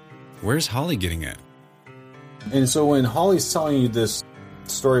 where's Holly getting it? And so when Holly's telling you this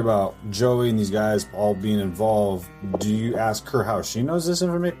story about Joey and these guys all being involved, do you ask her how she knows this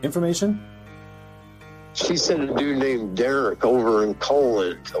information? she said a dude named Derek over in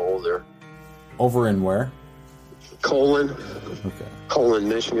Colon told her. Over in where? Colon. Okay. Colon,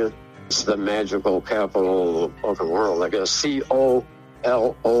 Michigan. It's the magical capital of the fucking world, I guess. Colon.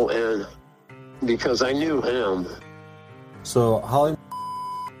 Because I knew him. So Holly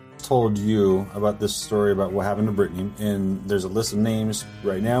told you about this story about what happened to Brittany, and there's a list of names.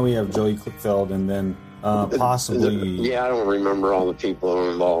 Right now we have Joey Klipfeld, and then possibly... Yeah, I don't remember all the people who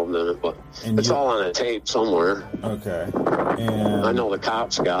were involved in it, but it's all on a tape somewhere. Okay. And I know the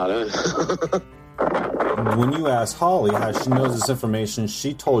cops got it. When you asked Holly how she knows this information,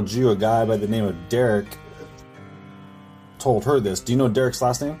 she told you a guy by the name of Derek told her this. Do you know Derek's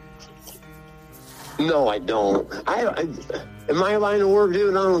last name? No, I don't. In my line of work,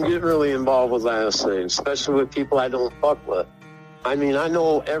 dude, I don't get really involved with last names, especially with people I don't fuck with. I mean, I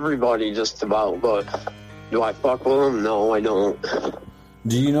know everybody just about, but do I fuck with them? No, I don't.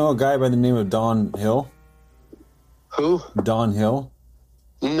 Do you know a guy by the name of Don Hill? Who? Don Hill.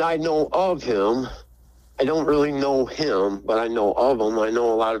 I know of him. I don't really know him, but I know of him. I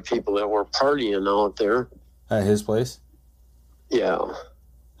know a lot of people that were partying out there. At his place? Yeah.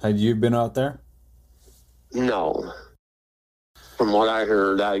 Had you been out there? No. From what I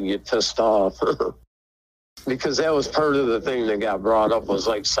heard, I'd get pissed off. Because that was part of the thing that got brought up was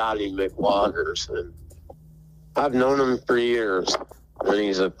like Soddy McWaters. And I've known him for years. And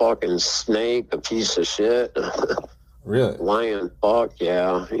he's a fucking snake, a piece of shit. Really? Lying fuck,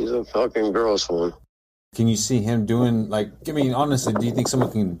 yeah. He's a fucking gross one. Can you see him doing, like, I mean, honestly, do you think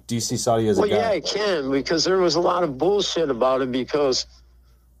someone can, do you see Soddy as a guy? Well, yeah, I can, because there was a lot of bullshit about it because,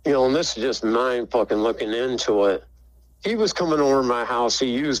 you know, and this is just mine fucking looking into it. He was coming over to my house. He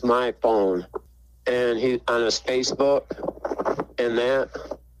used my phone and he on his Facebook and that.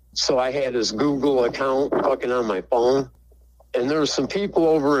 So I had his Google account fucking on my phone. And there were some people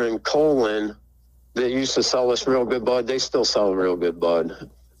over in Colon that used to sell us Real Good Bud. They still sell Real Good Bud.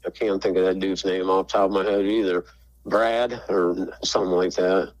 I can't think of that dude's name off the top of my head either. Brad or something like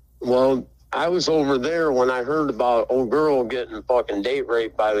that. Well, I was over there when I heard about old girl getting fucking date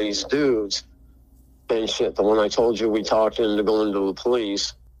raped by these dudes and shit. The one I told you we talked into going to the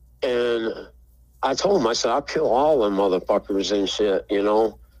police. And I told him, I said, I'll kill all them motherfuckers and shit, you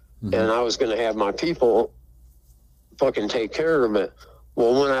know? Mm-hmm. And I was going to have my people fucking take care of it.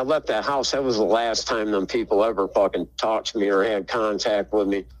 Well, when I left that house, that was the last time them people ever fucking talked to me or had contact with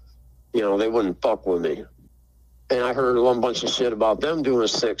me. You know, they wouldn't fuck with me. And I heard a bunch of shit about them doing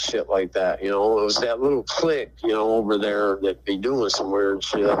sick shit like that. You know, it was that little clique, you know, over there that be doing some weird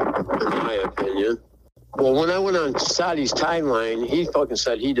shit, in my opinion. Well, when I went on Soddy's timeline, he fucking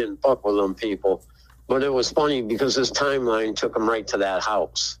said he didn't fuck with them people. But it was funny because his timeline took him right to that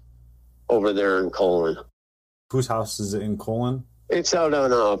house over there in Colon. Whose house is it in Colon? It's out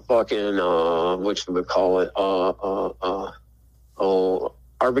on fucking, what you would call it,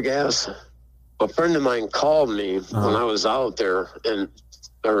 Arbogast. A friend of mine called me when I was out there,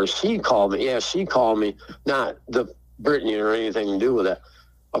 or she called me. Yeah, she called me. Not the Brittany or anything to do with it.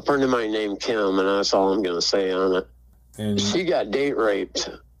 A friend of mine named Kim, and that's all I'm going to say on it. And she got date raped.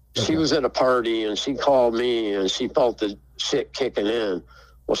 Okay. She was at a party, and she called me, and she felt the shit kicking in.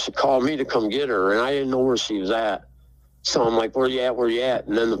 Well, she called me to come get her, and I didn't know where she was at. So I'm like, where you at, where you at?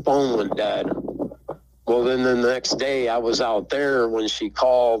 And then the phone went dead. Well, then the next day I was out there when she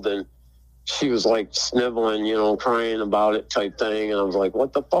called, and she was like sniveling, you know, crying about it type thing. And I was like,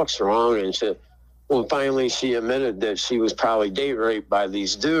 what the fuck's wrong and shit? Well, finally she admitted that she was probably date raped by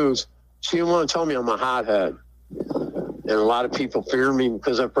these dudes. She didn't want to tell me I'm a hothead. And a lot of people fear me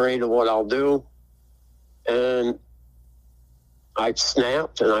because I'm afraid of what I'll do. And I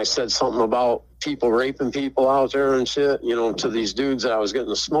snapped and I said something about people raping people out there and shit, you know, to these dudes that I was getting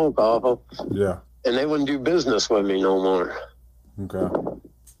the smoke off of. Yeah. And they wouldn't do business with me no more. Okay.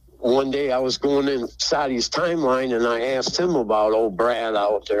 One day I was going in Sadi's timeline and I asked him about old Brad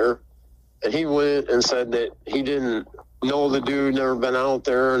out there. And he went and said that he didn't know the dude, never been out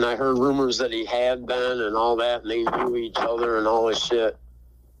there. And I heard rumors that he had been and all that. And they knew each other and all this shit.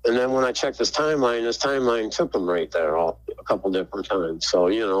 And then when I checked his timeline took him right there a couple different times. So,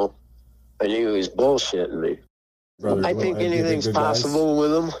 you know, I knew he was bullshitting me. Brother, I think anything's possible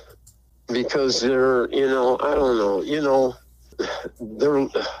with them because they're, you know, I don't know, you know, they're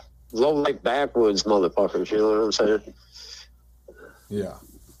low-life backwoods motherfuckers, you know what I'm saying? Yeah.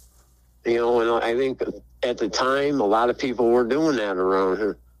 You know, and I think at the time, a lot of people were doing that around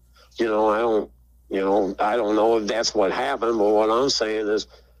here. You know, I don't know if that's what happened, but what I'm saying is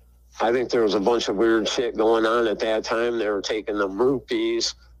I think there was a bunch of weird shit going on at that time. They were taking them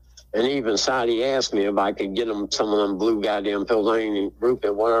rupees. And even Sadi asked me if I could get them some of them blue goddamn pills. I ain't even rupee,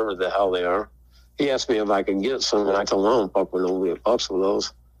 whatever the hell they are. He asked me if I could get some, and I told him I don't fuck with nobody that fucks with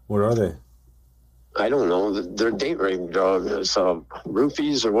those. What are they? I don't know. They're date rape drugs. It's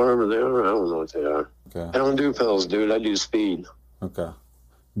rupees or whatever they are. I don't know what they are. Okay. I don't do pills, dude. I do speed. Okay.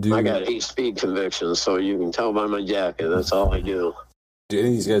 I got 8 speed convictions, so you can tell by my jacket. That's all I do. Do any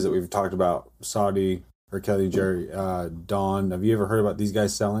of these guys that we've talked about, Sadi or Kelly, Jerry, Dawn, have you ever heard about these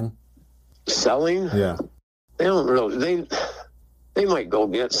guys selling? Selling? Yeah. They don't really. They might go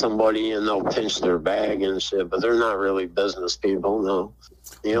get somebody and they'll pinch their bag and shit, but they're not really business people, no.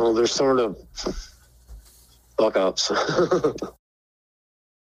 You know, they're sort of fuck-ups.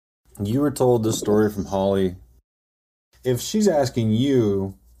 You were told this story from Holly. If she's asking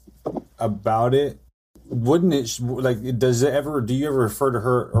you about it, wouldn't it, like, do you ever refer to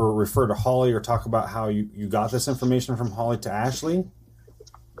her or refer to Holly or talk about how you got this information from Holly to Ashley?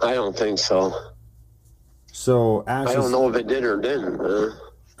 I don't think so. So Ashley, I don't know if it did or didn't, man.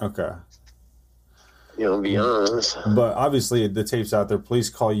 Okay. You know, be honest. But obviously the tape's out there. Police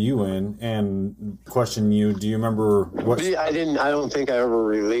call you in and question you. Do you remember what? I don't think I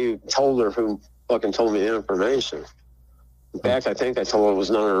ever told her who fucking told me the information. In fact, I think I told her it was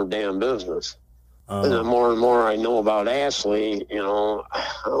none of her damn business. And the more and more I know about Ashley, you know, I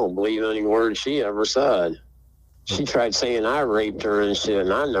don't believe any word she ever said. She tried saying I raped her and shit,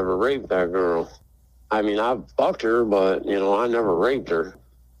 and I never raped that girl. I mean, I fucked her, but, you know, I never raped her.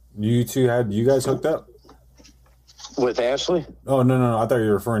 You guys hooked up? With Ashley? Oh, no. I thought you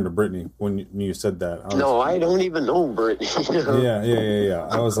were referring to Brittany when you said that. I don't even know Brittany. You know? Yeah.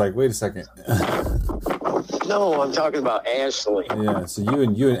 I was like, wait a second. No, I'm talking about Ashley. Yeah, so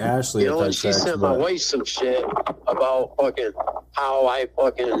you and Ashley. You know, and she sent my wife some shit about fucking how I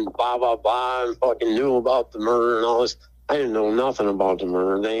fucking blah, blah, blah, and fucking knew about the murder and all this. I didn't know nothing about the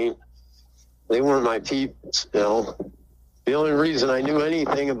murder. They weren't my peeps, you know. The only reason I knew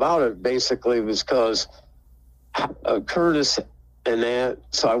anything about it basically was because Curtis and that.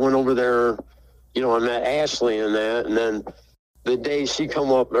 So I went over there, you know, I met Ashley and that, and then the day she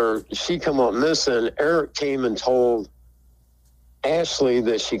come up missing, Eric came and told Ashley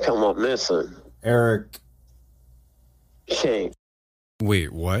that she come up missing. Eric Shane.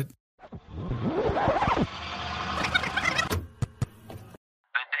 Wait, what?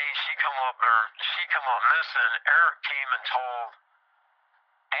 Come up missing, Eric came and told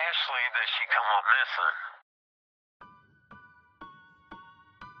Ashley that she come up missing.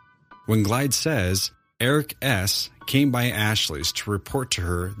 When Glide says Eric S. came by Ashley's to report to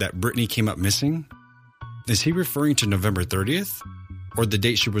her that Brittany came up missing, is he referring to November 30th or the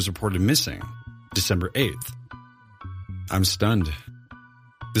date she was reported missing, December 8th? I'm stunned.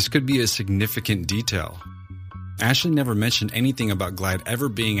 This could be a significant detail. Ashley never mentioned anything about Glide ever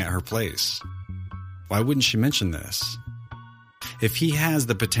being at her place. Why wouldn't she mention this? If he has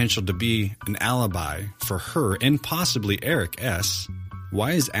the potential to be an alibi for her and possibly Eric S.,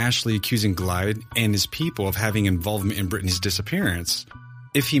 why is Ashley accusing Glide and his people of having involvement in Brittany's disappearance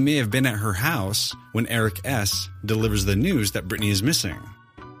if he may have been at her house when Eric S. delivers the news that Brittany is missing?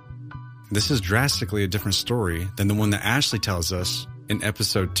 This is drastically a different story than the one that Ashley tells us in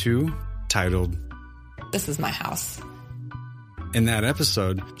episode 2, titled, "This is my house." In that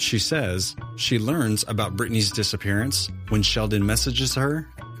episode, she says she learns about Brittany's disappearance when Sheldon messages her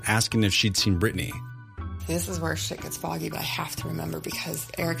asking if she'd seen Brittany. This is where shit gets foggy, but I have to remember because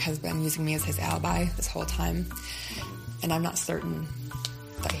Eric has been using me as his alibi this whole time, and I'm not certain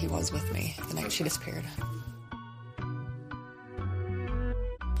that he was with me the night she disappeared.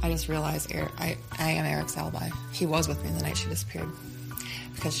 I just realized I am Eric's alibi. He was with me the night she disappeared.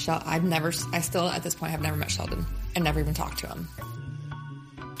 because I still at this point have never met Sheldon and never even talked to him.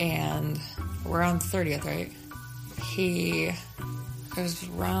 And we're on 30th, right? It was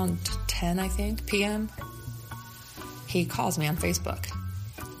around 10, I think, p.m. He calls me on Facebook.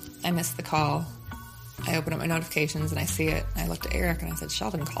 I missed the call. I open up my notifications and I see it. I looked at Eric and I said,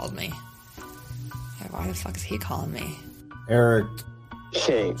 Sheldon called me. Why the fuck is he calling me? Eric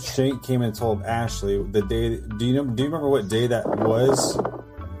Shank came and told Ashley the day. Do you remember what day that was?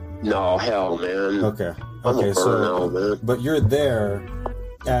 No, hell, man. Okay, so man. But you're there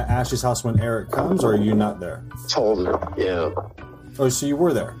at Ashley's house when Eric comes, or are you not there? Told her, yeah. Oh, so you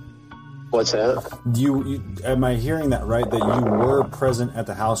were there. What's that? Am I hearing that right? That you were present at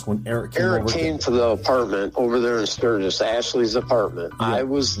the house when Eric came over? Eric came to the apartment over there in Sturgis, Ashley's apartment. Yeah. I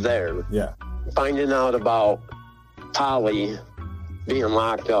was there. Yeah. Finding out about Polly being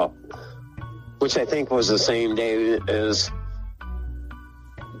locked up, which I think was the same day as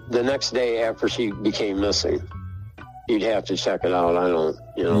the next day after she became missing. You'd have to check it out. I don't,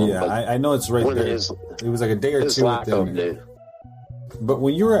 Yeah, I know it's right there. It was like a day or two. Lockup day. But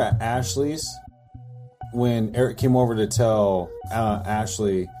when you were at Ashley's, when Eric came over to tell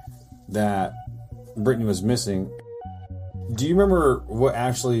Ashley that Brittany was missing, do you remember what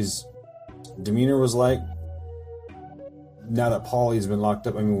Ashley's demeanor was like now that Polly's been locked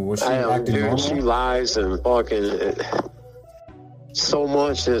up? I mean, was she acting normal? She lies and fucking so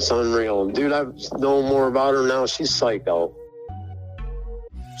much that it's unreal. Dude, I know more about her now. She's psycho.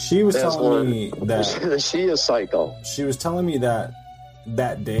 She was telling me that she is psycho. She was telling me that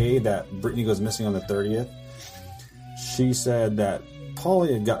day that Brittany goes missing on the 30th, she said that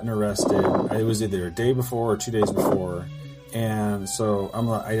Polly had gotten arrested. It was either a day before or 2 days before. And so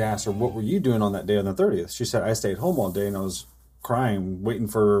I asked her, what were you doing on that day on the 30th? She said, I stayed home all day and I was crying, waiting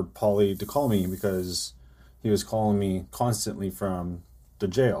for Polly to call me because he was calling me constantly from the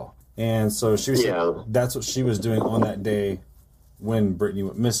jail. And so she was that's what she was doing on that day when Brittany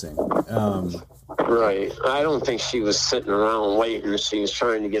went missing. Right. I don't think she was sitting around waiting. She was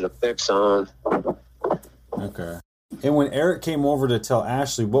trying to get a fix on. Okay. And when Eric came over to tell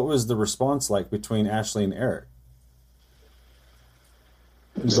Ashley, what was the response like between Ashley and Eric?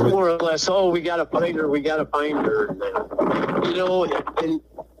 So more or less, we got to find her. We got to find her. And it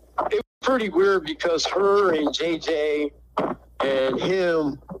was pretty weird because her and JJ and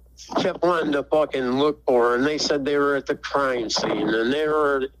him kept wanting to fucking look for her. And they said they were at the crime scene and they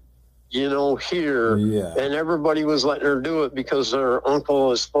were, here. Yeah. And everybody was letting her do it because her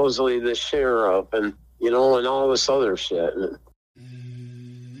uncle is supposedly the sheriff and, and all this other shit.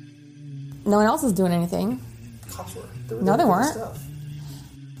 No one else is doing anything. Cops were. No, they weren't.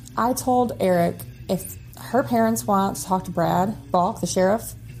 I told Eric, if her parents want to talk to Brad Balk, the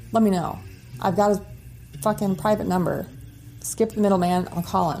sheriff, let me know. I've got his fucking private number. Skip the middleman, I'll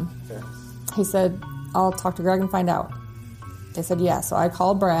call him. Okay. He said, I'll talk to Greg and find out. They said, yeah. So I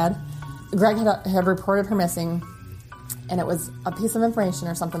called Brad. Greg had reported her missing, and it was a piece of information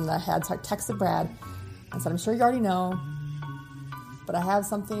or something that I had. So I texted Brad and said, I'm sure you already know, but I have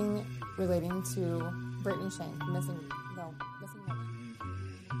something relating to Brittany Shank, missing woman.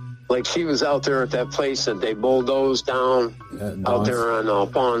 Like she was out there at that place that they bulldozed down out there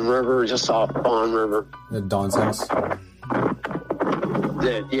on Fawn River, just off Fawn River. At Don's house?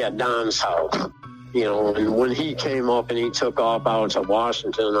 Don's house. And when he came up and he took off out to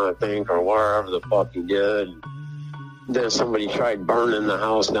Washington, I think, or wherever the fuck he did, then somebody tried burning the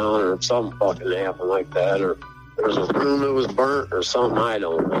house down or something fucking happened like that, or there was a room that was burnt or something, I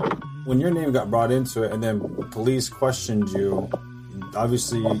don't know. When your name got brought into it and then police questioned you,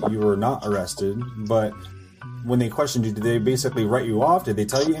 obviously you were not arrested, but when they questioned you, did they basically write you off? Did they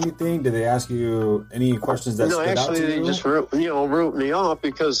tell you anything? Did they ask you any questions that stood out to you? No, actually, they just wrote me off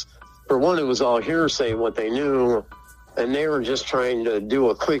because, for one, it was all hearsay, what they knew, and they were just trying to do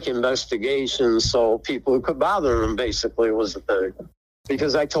a quick investigation so people could bother them, basically, was the thing.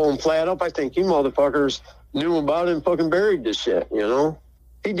 Because I told them flat up, I think you motherfuckers knew about it and fucking buried this shit,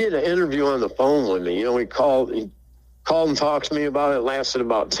 He did an interview on the phone with me. He called and talked to me about it. It lasted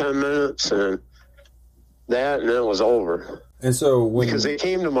about 10 minutes, and then it was over. And so because they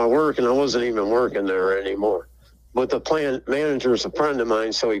came to my work, and I wasn't even working there anymore. But the plant manager's a friend of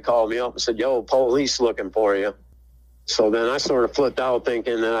mine, so he called me up and said, yo, police looking for you. So then I sort of flipped out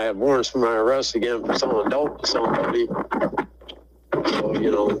thinking that I had warrants for my arrest again for selling dope to somebody.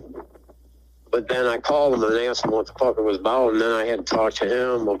 So, but then I called him and asked him what the fuck it was about, and then I had to talk to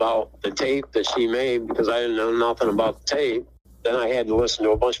him about the tape that she made because I didn't know nothing about the tape. Then I had to listen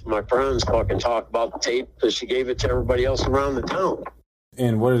to a bunch of my friends fucking talk about the tape because she gave it to everybody else around the town.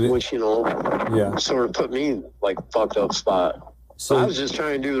 And what did it... Which, sort of put me, like, fucked up spot. So I was just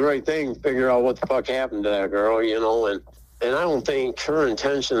trying to do the right thing, figure out what the fuck happened to that girl, you know, and I don't think her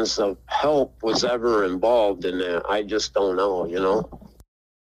intentions of help was ever involved in that. I just don't know, you know.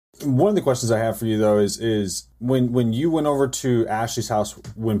 One of the questions I have for you, though, is when you went over to Ashley's house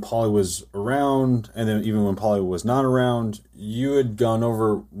when Polly was around, and then even when Polly was not around, you had gone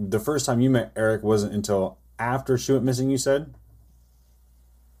over, the first time you met Eric wasn't until after she went missing, you said?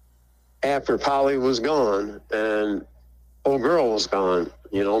 After Polly was gone and old girl was gone,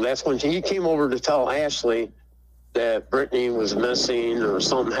 you know, that's when he came over to tell Ashley that Brittany was missing or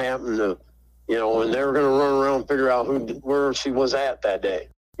something happened to, you know, and they were going to run around and figure out where she was at that day.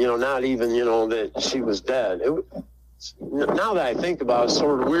 You know, not even, you know, that she was dead. Now that I think about it, it's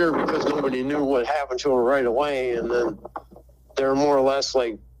sort of weird because nobody knew what happened to her right away. And then they're more or less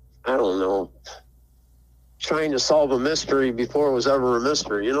like, I don't know, trying to solve a mystery before it was ever a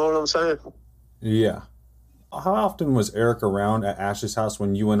mystery. You know what I'm saying? Yeah. How often was Eric around at Ashley's house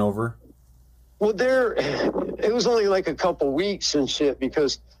when you went over? Well, it was only like a couple weeks and shit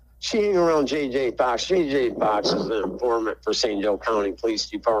because she hung around J.J. Fox. J.J. Fox is an informant for St. Joe County Police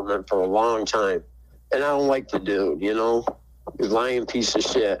Department for a long time. And I don't like the dude, you know? He's a lying piece of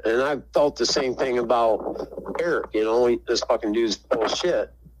shit. And I felt the same thing about Eric, you know? This fucking dude's full of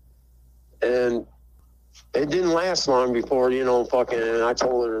shit. And it didn't last long before, you know, fucking, I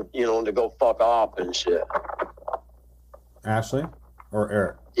told her, you know, to go fuck off and shit. Ashley or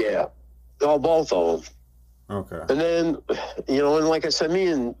Eric? Yeah. No, both of them. Okay. And then, you know, and like I said, me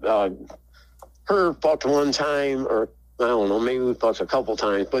and her fucked one time, or I don't know, maybe we fucked a couple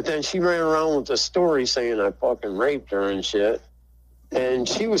times, but then she ran around with the story saying I fucking raped her and shit. And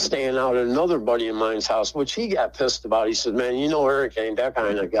she was staying out at another buddy of mine's house, which he got pissed about. He said, man, you know Eric ain't that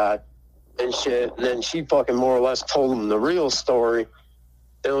kind of guy and shit. And then she fucking more or less told him the real story.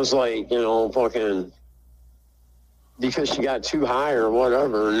 It was like, you know, fucking because she got too high or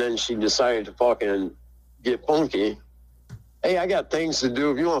whatever, and then she decided to fucking get funky. Hey, I got things to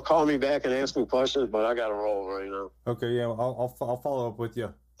do. If you want to call me back and ask me questions, but I got to roll right now. Okay, yeah, I'll follow up with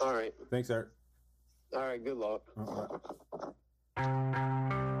you. All right. Thanks, Eric. All right, good luck.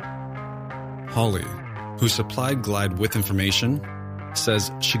 Holly, who supplied Glide with information,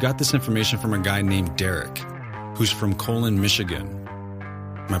 says she got this information from a guy named Derek, who's from Colon, Michigan.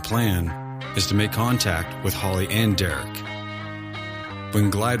 My plan is to make contact with Holly and Derek. When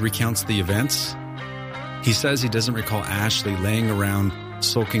Glide recounts the events, he says he doesn't recall Ashley laying around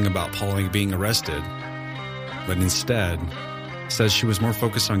sulking about Polly being arrested, but instead says she was more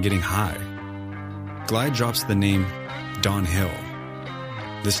focused on getting high. Glide drops the name Don Hill.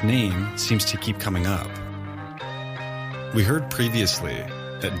 This name seems to keep coming up. We heard previously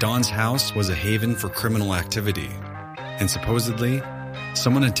that Don's house was a haven for criminal activity, and supposedly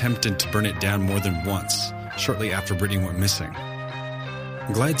someone attempted to burn it down more than once shortly after Brittany went missing.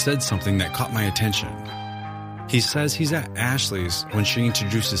 Glide said something that caught my attention. He says he's at Ashley's when she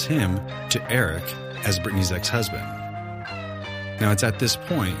introduces him to Eric as Brittany's ex-husband. Now it's at this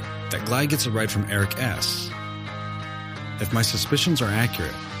point that Glide gets a ride from Eric S. If my suspicions are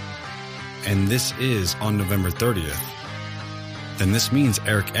accurate, and this is on November 30th, then this means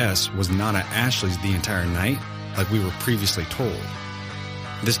Eric S. was not at Ashley's the entire night like we were previously told.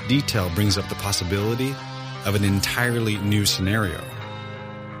 This detail brings up the possibility of an entirely new scenario.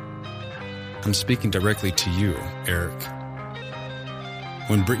 I'm speaking directly to you, Eric.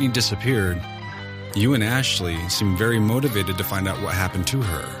 When Brittany disappeared, you and Ashley seemed very motivated to find out what happened to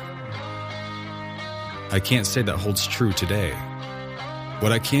her. I can't say that holds true today.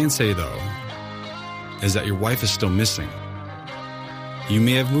 What I can say, though, is that your wife is still missing. You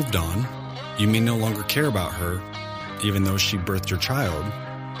may have moved on. You may no longer care about her, even though she birthed your child.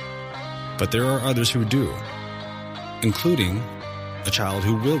 But there are others who do, including a child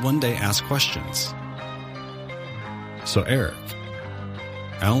who will one day ask questions. So, Eric,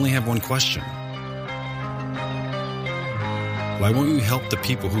 I only have one question. Why won't you help the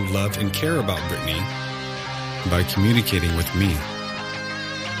people who love and care about Brittany by communicating with me?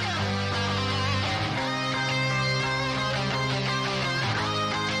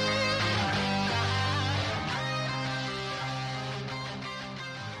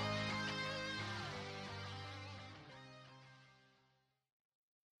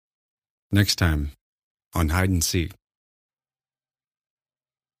 Next time on Hide and Seek.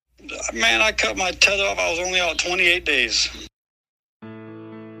 Man, I cut my tether off. I was only out 28 days.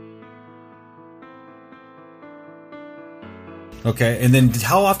 Okay, and then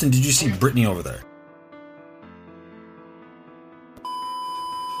how often did you see Brittany over there?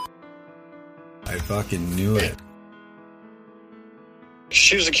 I fucking knew it.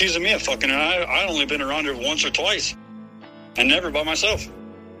 She was accusing me of fucking her. I'd only been around her once or twice. And never by myself.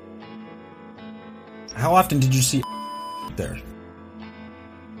 How often did you see there?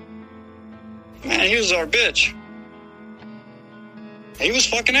 Man, he was our bitch. He was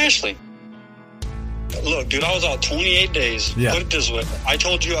fucking Ashley. Look, dude, I was out 28 days. Yeah. Put it this way. I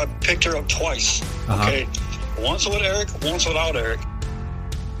told you I picked her up twice. Uh-huh. Okay? Once with Eric, once without Eric.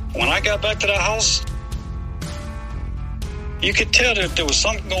 When I got back to that house, you could tell that there was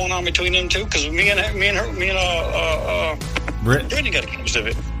something going on between them two, because me and Brittany got accused of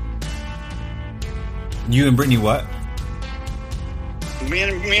it. You and Brittany what? Me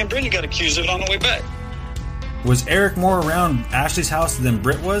and Brittany got accused of it on the way back. Was Eric more around Ashley's house than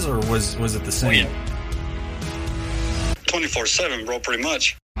Britt was, or was it the same? 24/7, bro, pretty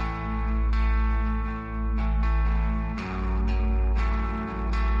much.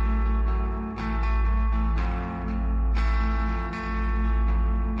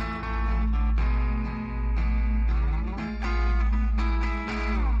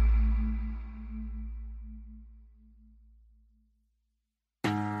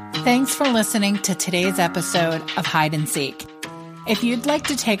 Thanks for listening to today's episode of Hide and Seek. If you'd like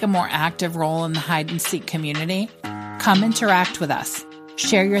to take a more active role in the Hide and Seek community, come interact with us.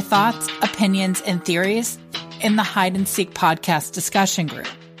 Share your thoughts, opinions, and theories in the Hide and Seek podcast discussion group.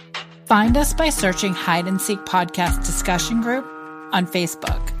 Find us by searching Hide and Seek podcast discussion group on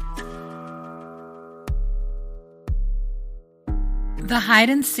Facebook. The Hide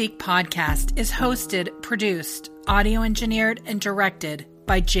and Seek podcast is hosted, produced, audio engineered, and directed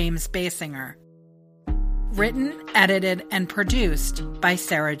by James Basinger. Written, edited, and produced by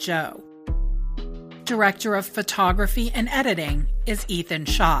Sarah Joe. Director of photography and editing is Ethan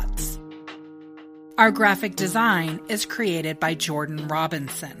Schatz. Our graphic design is created by Jordan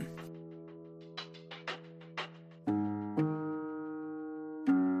Robinson.